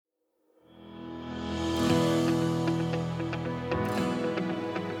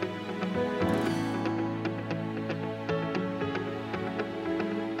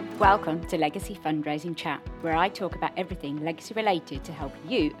Welcome to Legacy Fundraising Chat, where I talk about everything legacy related to help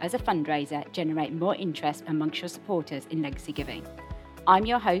you as a fundraiser generate more interest amongst your supporters in legacy giving. I'm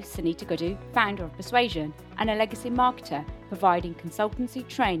your host, Sunita Gudu, founder of Persuasion and a legacy marketer, providing consultancy,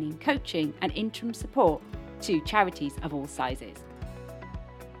 training, coaching and interim support to charities of all sizes.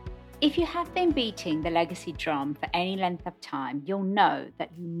 If you have been beating the legacy drum for any length of time, you'll know that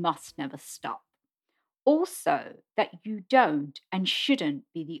you must never stop. Also, that you don't and shouldn't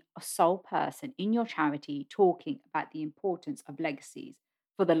be the sole person in your charity talking about the importance of legacies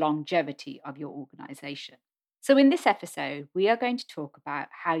for the longevity of your organisation. So in this episode, we are going to talk about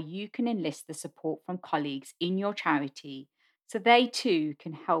how you can enlist the support from colleagues in your charity so they too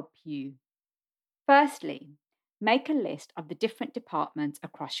can help you. Firstly, make a list of the different departments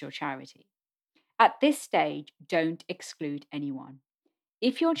across your charity. At this stage, don't exclude anyone.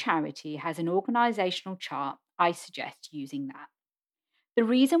 If your charity has an organisational chart, I suggest using that. The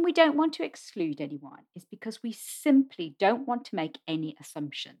reason we don't want to exclude anyone is because we simply don't want to make any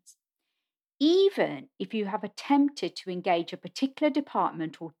assumptions. Even if you have attempted to engage a particular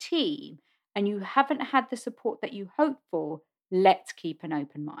department or team and you haven't had the support that you hoped for, let's keep an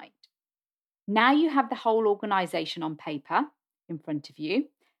open mind. Now you have the whole organisation on paper in front of you.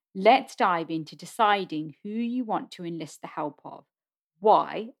 Let's dive into deciding who you want to enlist the help of,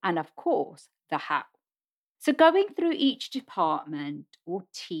 why, and of course, the how. So going through each department or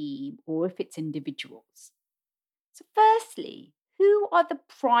team, or if it's individuals. So firstly, who are the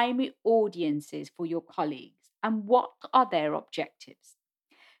primary audiences for your colleagues and what are their objectives?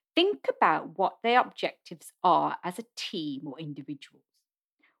 Think about what their objectives are as a team or individuals.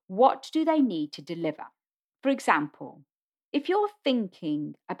 What do they need to deliver? For example, if you're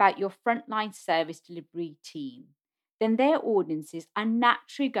thinking about your frontline service delivery team, then their audiences are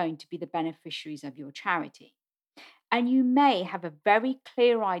naturally going to be the beneficiaries of your charity. And you may have a very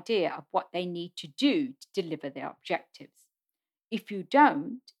clear idea of what they need to do to deliver their objectives. If you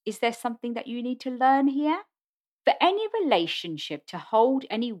don't, is there something that you need to learn here? For any relationship to hold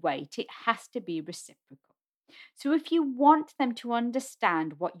any weight, it has to be reciprocal. So if you want them to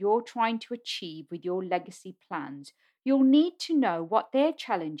understand what you're trying to achieve with your legacy plans, you'll need to know what their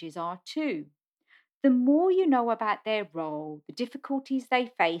challenges are too. The more you know about their role, the difficulties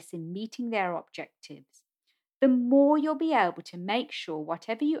they face in meeting their objectives, the more you'll be able to make sure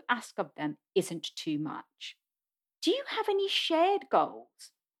whatever you ask of them isn't too much. Do you have any shared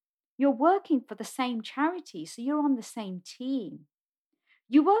goals? You're working for the same charity, so you're on the same team.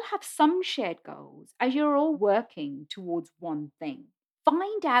 You will have some shared goals as you're all working towards one thing.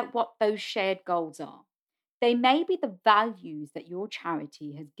 Find out what those shared goals are. They may be the values that your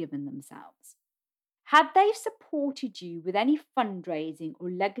charity has given themselves. Have they supported you with any fundraising or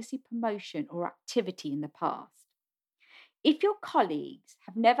legacy promotion or activity in the past? If your colleagues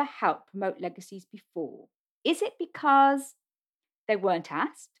have never helped promote legacies before, is it because they weren't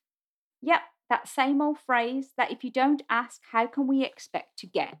asked? Yep, that same old phrase that if you don't ask, how can we expect to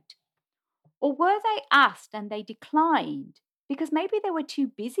get? Or were they asked and they declined because maybe they were too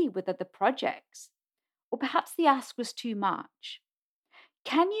busy with other projects? Or perhaps the ask was too much?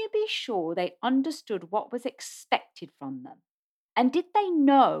 Can you be sure they understood what was expected from them? And did they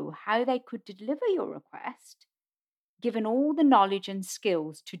know how they could deliver your request, given all the knowledge and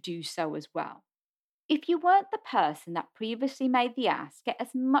skills to do so as well? If you weren't the person that previously made the ask, get as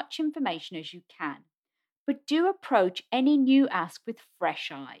much information as you can, but do approach any new ask with fresh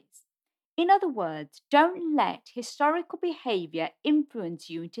eyes. In other words, don't let historical behaviour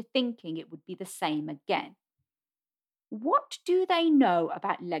influence you into thinking it would be the same again. What do they know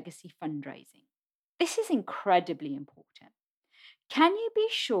about legacy fundraising? This is incredibly important. Can you be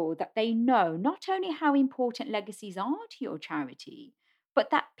sure that they know not only how important legacies are to your charity, but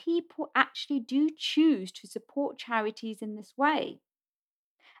that people actually do choose to support charities in this way?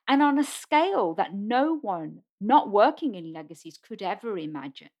 And on a scale that no one not working in legacies could ever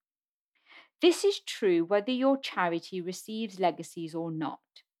imagine. This is true whether your charity receives legacies or not.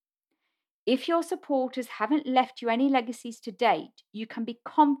 If your supporters haven't left you any legacies to date, you can be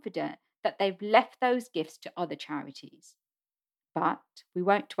confident that they've left those gifts to other charities. But we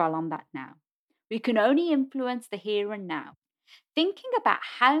won't dwell on that now. We can only influence the here and now. Thinking about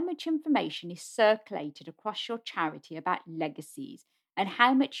how much information is circulated across your charity about legacies and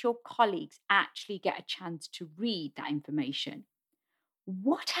how much your colleagues actually get a chance to read that information.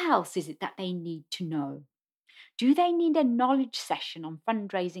 What else is it that they need to know? Do they need a knowledge session on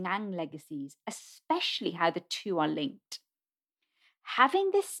fundraising and legacies, especially how the two are linked?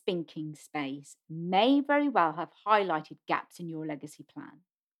 Having this thinking space may very well have highlighted gaps in your legacy plan.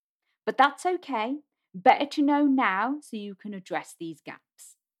 But that's okay. Better to know now so you can address these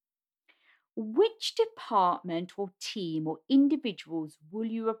gaps. Which department or team or individuals will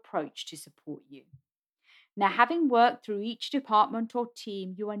you approach to support you? Now, having worked through each department or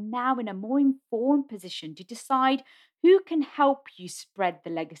team, you are now in a more informed position to decide who can help you spread the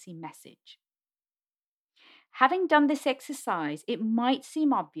legacy message. Having done this exercise, it might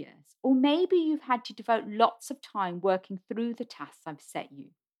seem obvious, or maybe you've had to devote lots of time working through the tasks I've set you.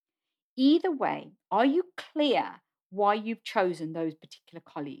 Either way, are you clear why you've chosen those particular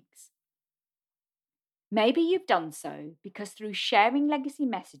colleagues? Maybe you've done so because through sharing legacy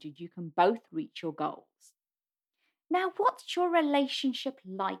messages, you can both reach your goals. Now, what's your relationship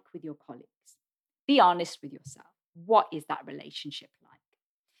like with your colleagues? Be honest with yourself. What is that relationship like?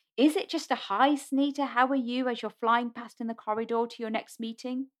 Is it just a hi, Sunita, how are you as you're flying past in the corridor to your next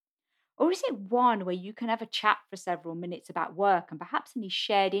meeting? Or is it one where you can have a chat for several minutes about work and perhaps any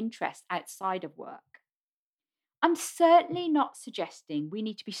shared interests outside of work? I'm certainly not suggesting we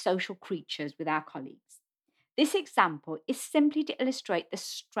need to be social creatures with our colleagues. This example is simply to illustrate the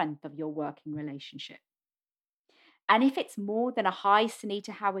strength of your working relationship. And if it's more than a hi,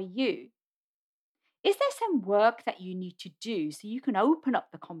 Sunita, how are you? Is there some work that you need to do so you can open up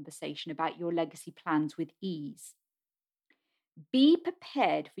the conversation about your legacy plans with ease? Be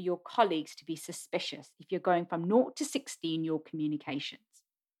prepared for your colleagues to be suspicious if you're going from 0 to 60 in your communications.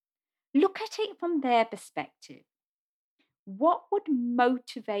 Look at it from their perspective. What would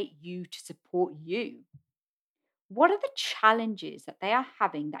motivate you to support you? What are the challenges that they are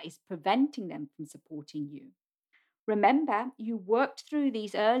having that is preventing them from supporting you? Remember, you worked through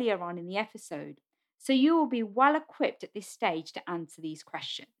these earlier on in the episode, so you will be well equipped at this stage to answer these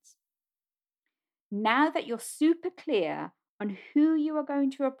questions. Now that you're super clear on who you are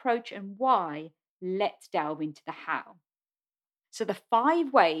going to approach and why, let's delve into the how. So the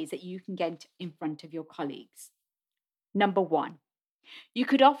 5 ways that you can get in front of your colleagues. Number 1, you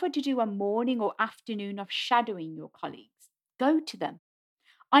could offer to do a morning or afternoon of shadowing your colleagues. Go to them.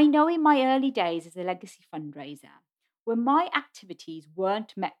 I know in my early days as a legacy fundraiser, when my activities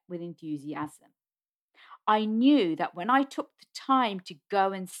weren't met with enthusiasm, I knew that when I took the time to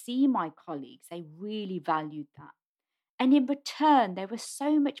go and see my colleagues, they really valued that. And in return, they were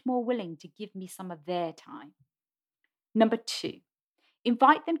so much more willing to give me some of their time. Number 2,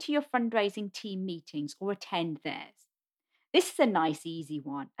 invite them to your fundraising team meetings or attend theirs. This is a nice, easy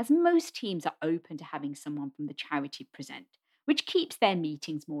one, as most teams are open to having someone from the charity present, which keeps their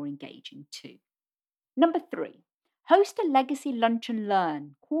meetings more engaging too. Number 3, host a legacy lunch and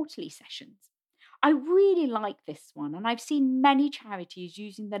learn quarterly sessions. I really like this one, and I've seen many charities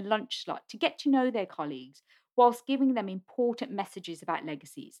using the lunch slot to get to know their colleagues whilst giving them important messages about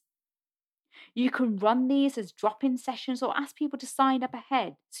legacies. You can run these as drop-in sessions or ask people to sign up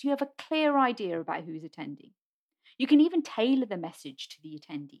ahead so you have a clear idea about who's attending. You can even tailor the message to the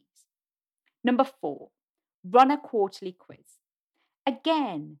attendees. Number 4, run a quarterly quiz.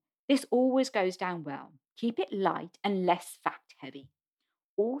 Again, this always goes down well. Keep it light and less fact-heavy.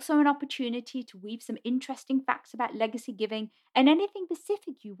 Also an opportunity to weave some interesting facts about legacy giving and anything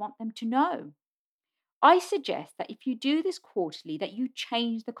specific you want them to know. I suggest that if you do this quarterly, that you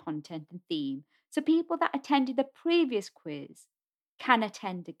change the content and theme so people that attended the previous quiz can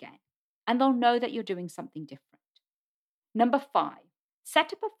attend again and they'll know that you're doing something different. Number 5,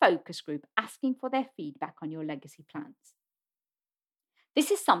 set up a focus group asking for their feedback on your legacy plans.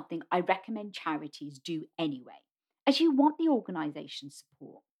 This is something I recommend charities do anyway, as you want the organisation's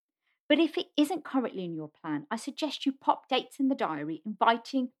support. But if it isn't currently in your plan, I suggest you pop dates in the diary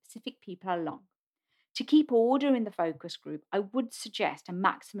inviting specific people along. To keep order in the focus group, I would suggest a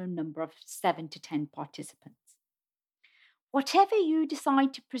maximum number of 7 to 10 participants. Whatever you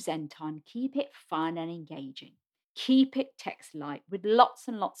decide to present on, keep it fun and engaging. Keep it text light with lots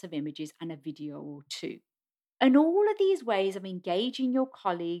and lots of images and a video or 2. And all of these ways of engaging your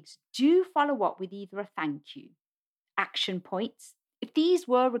colleagues do follow up with either a thank you, action points, if these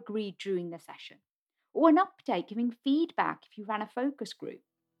were agreed during the session, or an update giving feedback if you ran a focus group.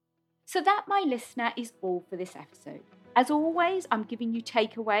 So that, my listener, is all for this episode. As always, I'm giving you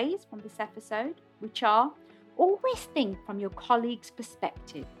takeaways from this episode, which are: always think from your colleagues'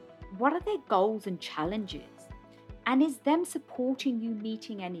 perspective. What are their goals and challenges? And is them supporting you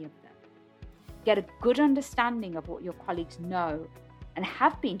meeting any of them? Get a good understanding of what your colleagues know and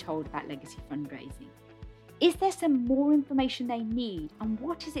have been told about legacy fundraising. Is there some more information they need, and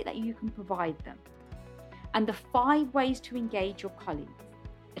what is it that you can provide them? And the 5 ways to engage your colleagues.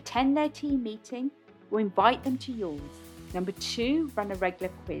 Attend their team meeting or invite them to yours. Number 2, run a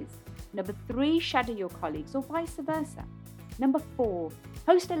regular quiz. Number 3, shadow your colleagues or vice versa. Number 4,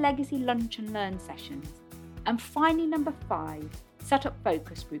 host a legacy lunch and learn sessions. And finally, number 5, set up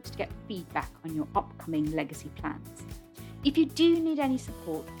focus groups to get feedback on your upcoming legacy plans. If you do need any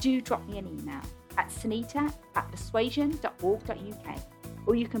support, do drop me an email at sunita@persuasion.org.uk,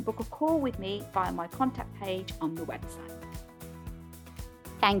 or you can book a call with me via my contact page on the website.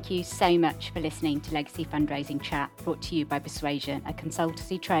 Thank you so much for listening to Legacy Fundraising Chat, brought to you by Persuasion, a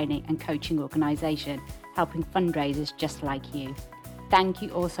consultancy, training and coaching organisation helping fundraisers just like you. Thank you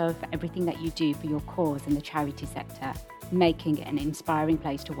also for everything that you do for your cause in the charity sector, making it an inspiring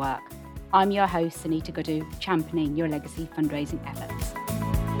place to work. I'm your host, Sunita Gudu, championing your legacy fundraising efforts.